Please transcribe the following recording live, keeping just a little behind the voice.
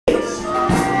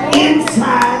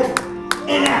inside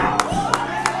and out.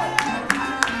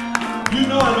 You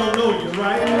know I don't know you,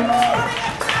 right?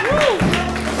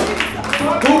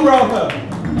 Who brought her?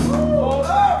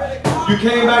 You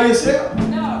came by yourself?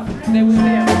 No, they were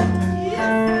there.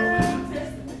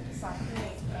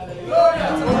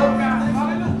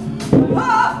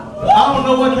 I don't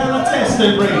know what kind of test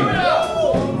they bring.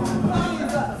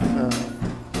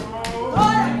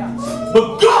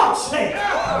 But God said,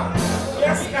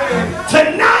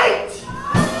 tonight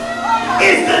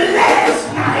is the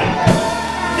last night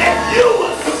that you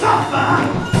will suffer.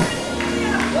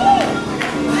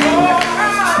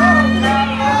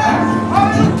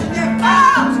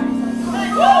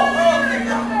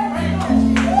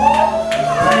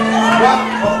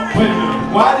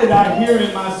 Why did I hear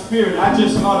in my spirit, I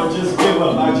just want to just give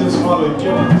up. I just want to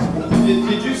give up.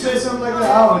 Did you say something like that?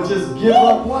 I ought to just give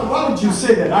up. Why would you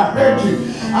say that? I heard you.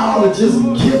 I ought to just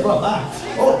give up.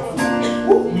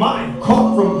 Mine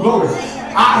caught from glory.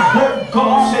 I heard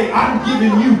God say, I'm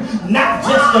giving you not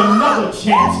just another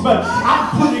chance, but I'm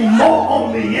putting more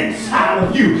on the inside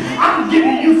of you. I'm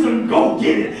giving you some go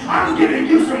get it. I'm giving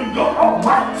you some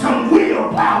some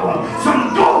willpower,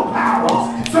 some go power,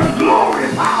 some glory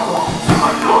power, some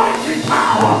anointing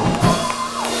power,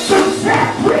 some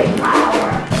set free power.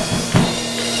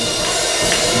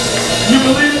 You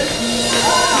believe it?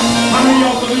 How many of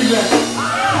y'all believe that?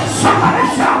 Somebody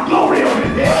shout glory over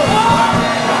there.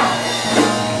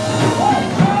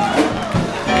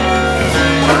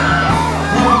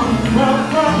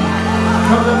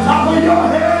 From the top of your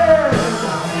head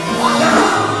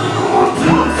down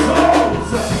to the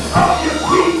soles of your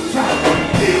feet,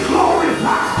 be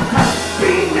glorified,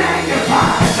 be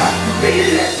magnified, be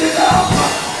lifted up,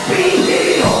 be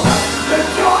healed. The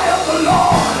joy of the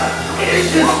Lord is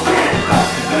your strength.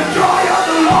 The joy of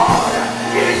the Lord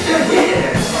is your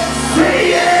healing. Say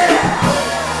yeah.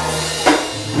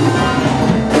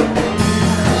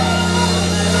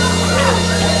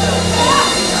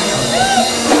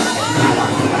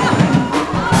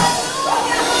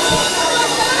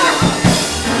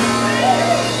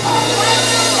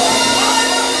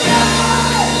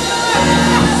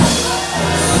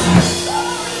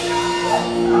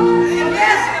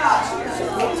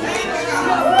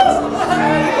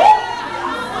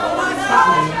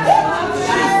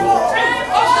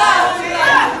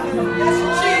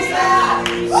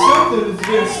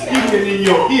 Been speaking in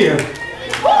your ear,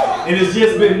 and it's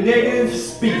just been negative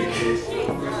speak.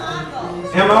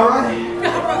 Am I right?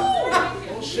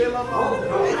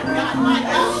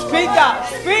 Speak up,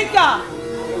 speak up,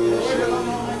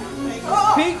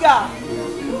 speak up.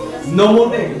 No more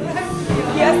negative.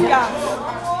 Yes, God.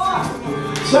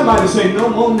 Somebody say no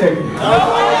more negative. No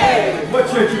more negative. What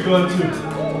church you going to?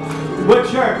 What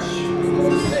church?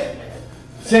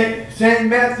 St.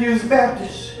 Matthew's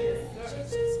Baptist.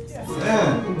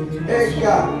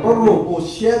 Eka, Orobo,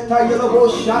 Sheta, Yellow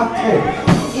Shate,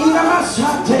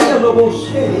 Inamasate, Yellow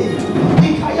Shade,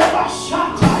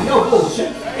 Ikayabashata, Yellow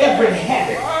Shade, every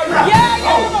habit. Yeah,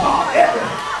 oh God, every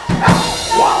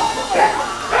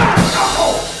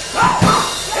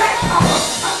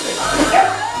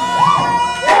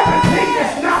everything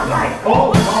that's not right.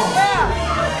 Oh God.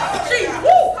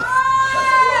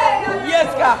 Yes,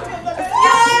 God.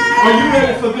 Are you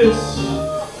ready for this?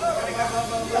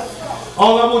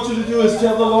 All I want you to do is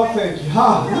tell the Lord thank you.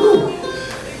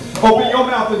 Open your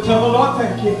mouth and tell the Lord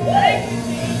thank you.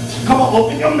 Come on,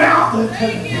 open your mouth and tell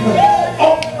him.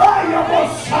 Oh, your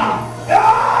voice.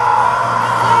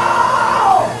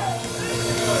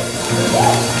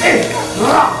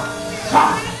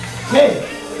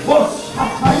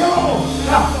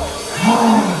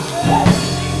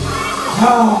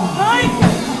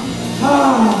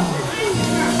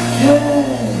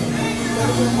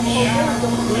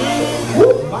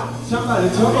 Somebody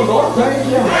tell the Lord thank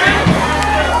you.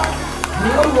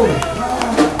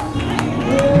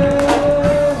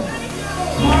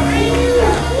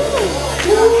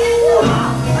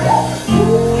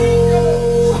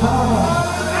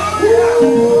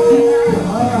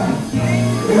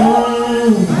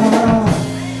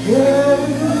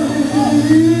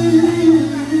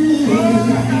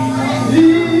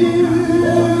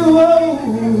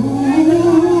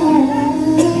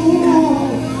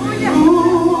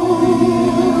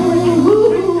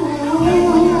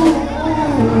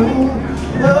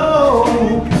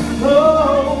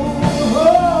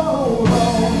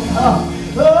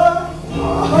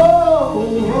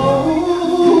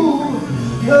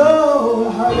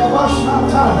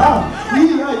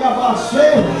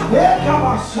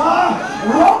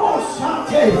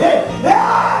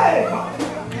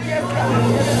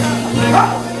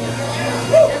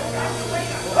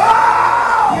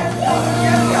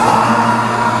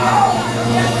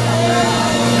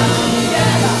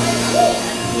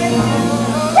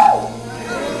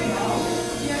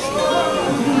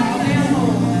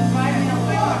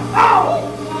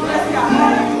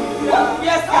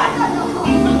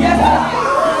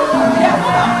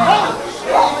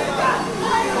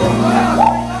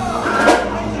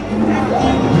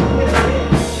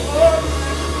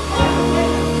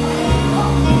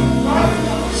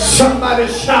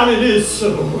 Somebody shout, it is so.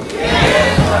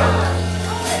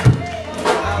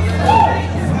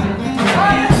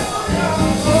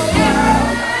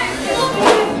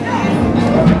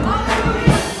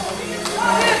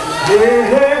 Yeah.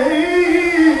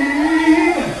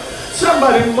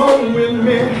 Somebody moan with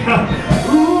me.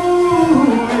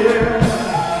 Ooh, yeah.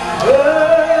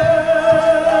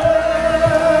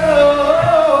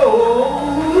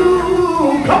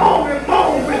 Come on and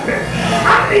moan with me.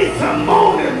 I need some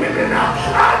moaning women now.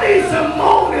 I need some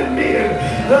moaning men.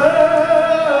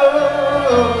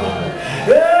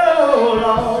 Oh,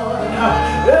 Lord.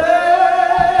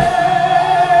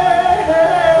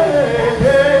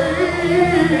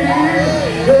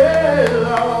 Hey,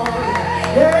 Lord.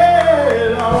 Hey,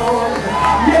 Lord.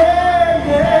 Yeah,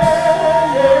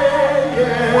 yeah, yeah,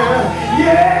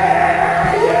 yeah.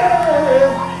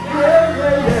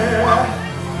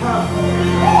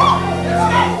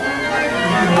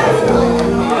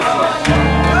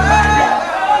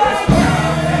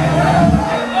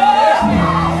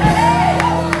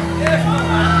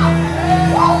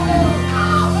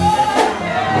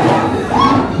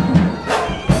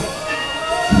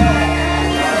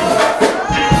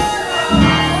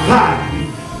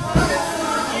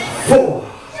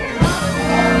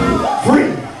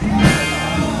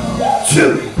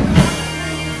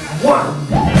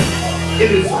 It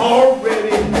is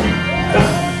already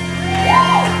done.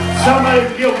 Somebody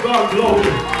give God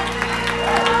glory.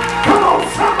 Come on,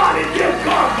 somebody give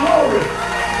God glory.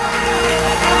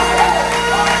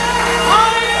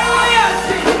 Hallelujah.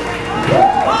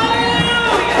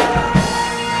 Hallelujah.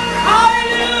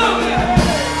 Hallelujah.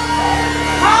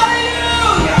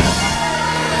 Hallelujah.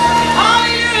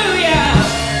 Hallelujah.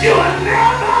 You will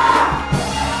never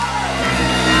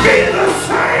be the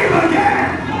same again.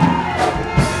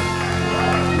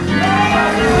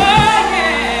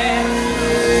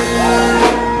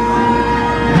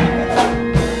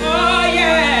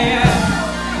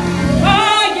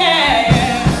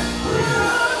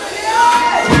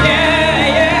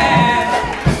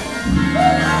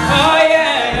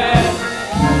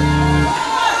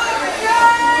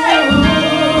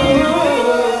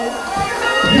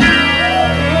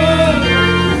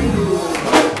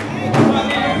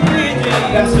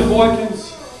 Pastor Boykins,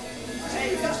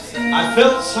 I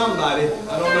felt somebody,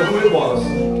 I don't know who it was,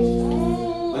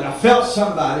 but I felt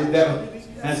somebody that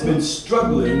has been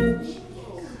struggling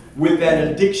with that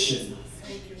addiction.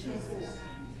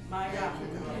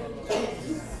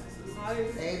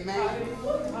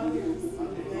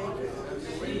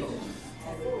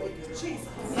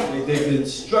 They've been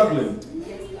struggling.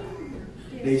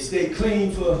 They stay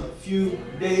clean for a few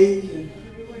days and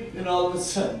then all of a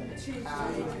sudden.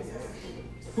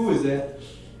 Who is that?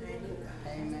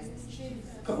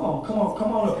 Come on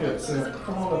up here, sir.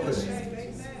 Come on up here.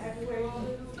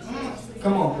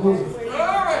 Come on,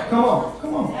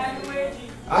 come on.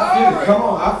 I feel it, come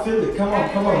on, I feel it, come on.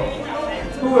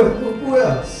 Who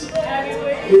else?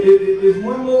 There's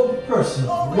one more person.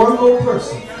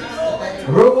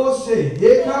 Robo say,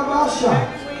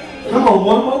 come on,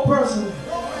 one more person.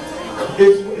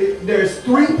 There's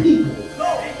 3 people.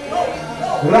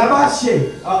 Rabashe.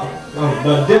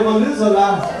 The devil is a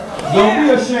lie. Don't be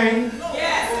ashamed.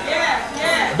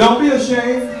 Don't be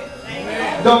ashamed.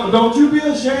 Don't you be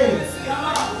ashamed.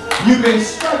 You've been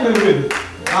struggling with it.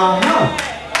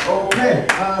 Okay.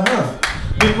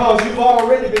 Because you've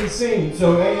already been seen,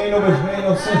 so ain't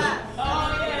no sense.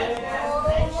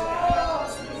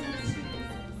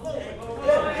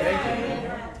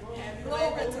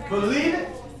 Believe it?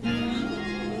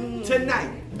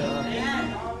 Tonight.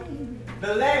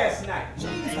 The last night.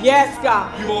 Yes,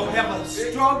 God. You will have a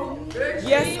struggle.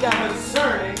 Yes, God.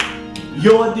 Concerning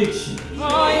your addiction.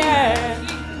 Oh, yeah.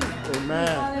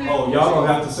 Amen. Oh, y'all don't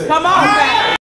have to say. Come on, back.